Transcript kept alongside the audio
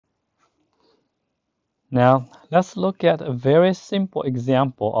Now, let's look at a very simple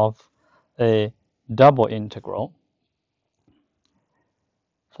example of a double integral.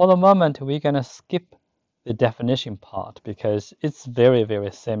 For the moment, we're going to skip the definition part because it's very,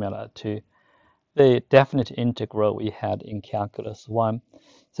 very similar to the definite integral we had in Calculus 1.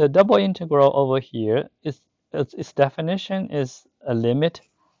 So double integral over here, its definition is a limit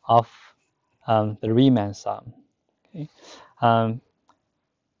of the Riemann sum. Okay?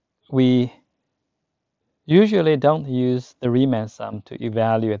 We usually don't use the Riemann sum to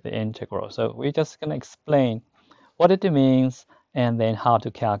evaluate the integral. So we're just going to explain what it means and then how to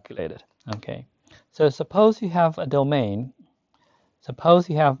calculate it. Okay. So suppose you have a domain. Suppose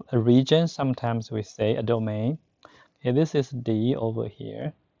you have a region. Sometimes we say a domain. Okay, this is D over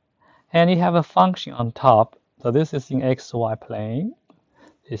here. And you have a function on top. So this is in xy plane.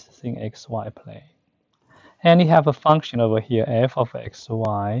 This is in xy plane. And you have a function over here, f of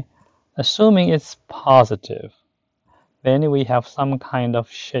xy. Assuming it's positive, then we have some kind of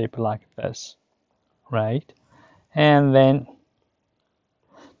shape like this, right? And then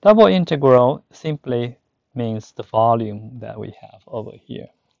double integral simply means the volume that we have over here.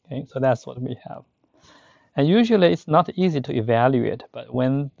 Okay, so that's what we have. And usually it's not easy to evaluate, but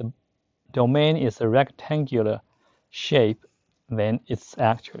when the domain is a rectangular shape, then it's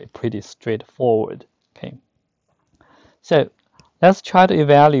actually pretty straightforward. Okay, so let's try to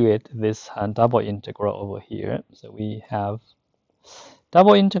evaluate this double integral over here. So we have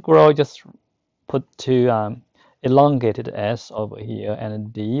double integral, just put two elongated s over here and a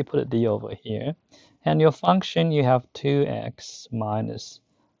d, put a d over here. And your function, you have 2x minus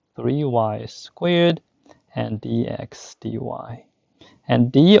 3y squared and dx dy.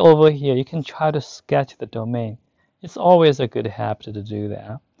 And d over here, you can try to sketch the domain. It's always a good habit to do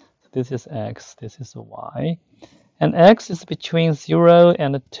that. So this is x, this is y. And x is between 0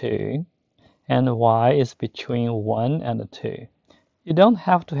 and 2, and y is between 1 and 2. You don't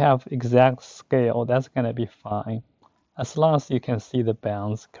have to have exact scale, that's going to be fine, as long as you can see the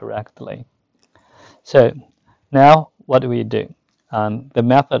bounds correctly. So now what do we do? The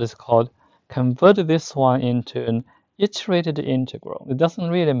method is called convert this one into an iterated integral. It doesn't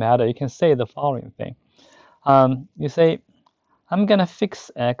really matter, you can say the following thing. You say, I'm going to fix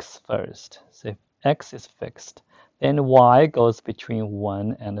x first. So if x is fixed, then y goes between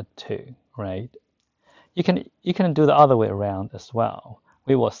 1 and 2, right? You can do the other way around as well.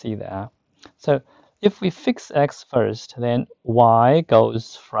 We will see that. So if we fix x first, then y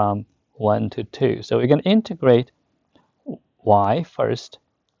goes from 1 to 2. So we're going to integrate y first,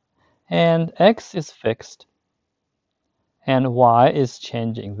 and x is fixed, and y is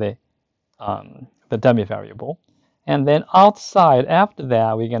changing the dummy variable. And then outside, after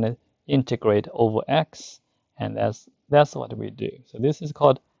that, we're going to integrate over x, and that's what we do. So this is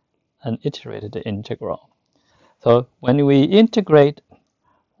called an iterated integral. So when we integrate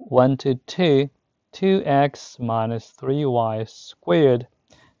 1 to 2, 2x minus 3y squared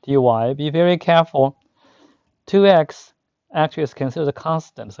dy, be very careful. 2x actually is considered a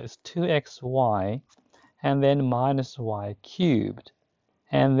constant, so it's 2xy, and then minus y cubed.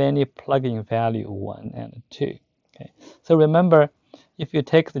 And then you plug in value 1 and 2. Okay. So remember, if you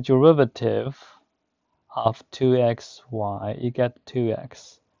take the derivative of 2xy, you get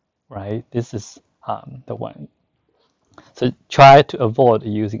 2x, right? This is the one. So try to avoid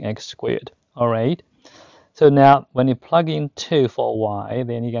using x squared, all right? So now when you plug in 2 for y,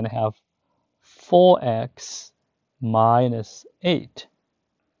 then you're going to have 4x minus 8,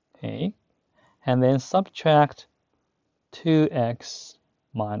 okay? And then subtract 2x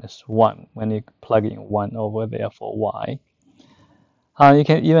minus 1 when you plug in 1 over there for y. You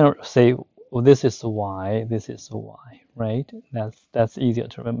can even say, well, this is y, this is y, right? That's easier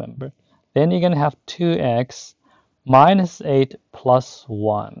to remember. Then you're going to have 2x minus 8 plus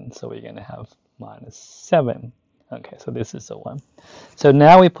 1. So we're going to have minus 7. Okay, so this is a 1. So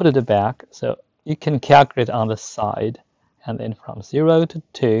now we put it back. So you can calculate on the side. And then from 0 to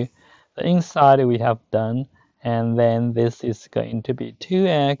 2, the inside we have done. And then this is going to be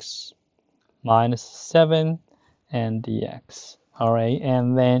 2x minus 7 and dx. All right,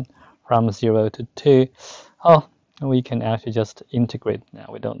 and then from 0 to 2, we can actually just integrate now.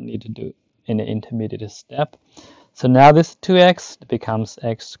 We don't need to do any intermediate step. So now this 2x becomes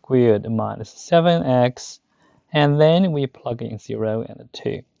x squared minus 7x, and then we plug in 0 and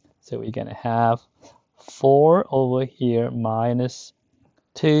 2. So we're going to have 4 over here minus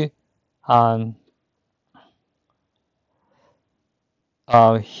 2.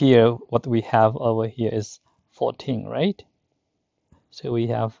 Here, what we have over here is 14, right? So we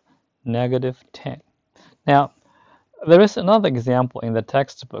have negative 10. Now, There is another example in the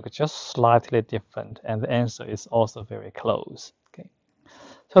textbook, just slightly different, and the answer is also very close. Okay.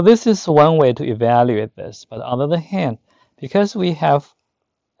 So this is one way to evaluate this, but on the other hand, because we have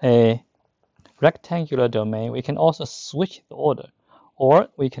a rectangular domain, we can also switch the order, or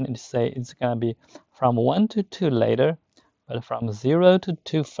we can say it's going to be from 1 to 2 later, but from 0 to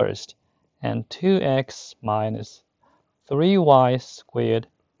 2 first, and 2x minus 3y squared,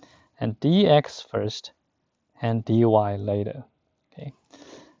 and dx first, and dy later. Okay,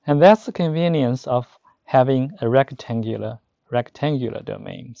 and that's the convenience of having a rectangular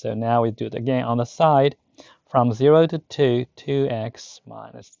domain. So now we do it again on the side. From 0 to 2, 2x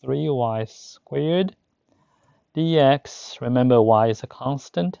minus 3y squared dx. Remember, y is a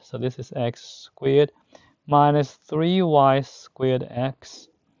constant, so this is x squared minus 3y squared x,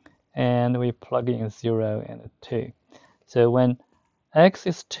 and we plug in 0 and 2. So when x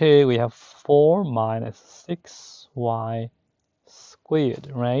is 2, we have 4 minus 6y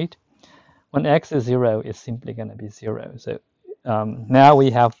squared, right? When x is 0, it's simply going to be 0. So now we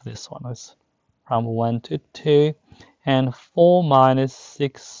have this one. It's from 1 to 2, and 4 minus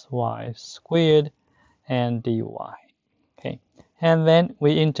 6y squared and dy. Okay, and then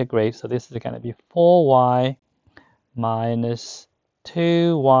we integrate. So this is going to be 4y minus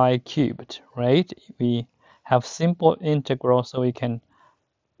 2y cubed, right? We have simple integral, so we can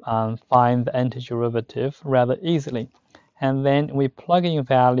find the antiderivative rather easily. And then we plug in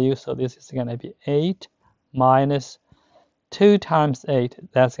value, so this is going to be 8 minus 2 times 8,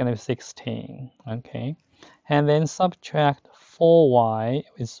 that's going to be 16, okay? And then subtract 4y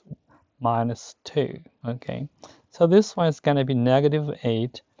is minus 2, okay? So this one is going to be negative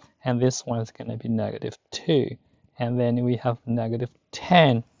 8, and this one is going to be negative 2. And then we have negative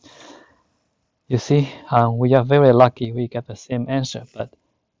 10. You see, we are very lucky we get the same answer, but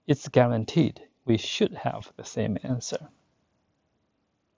it's guaranteed we should have the same answer.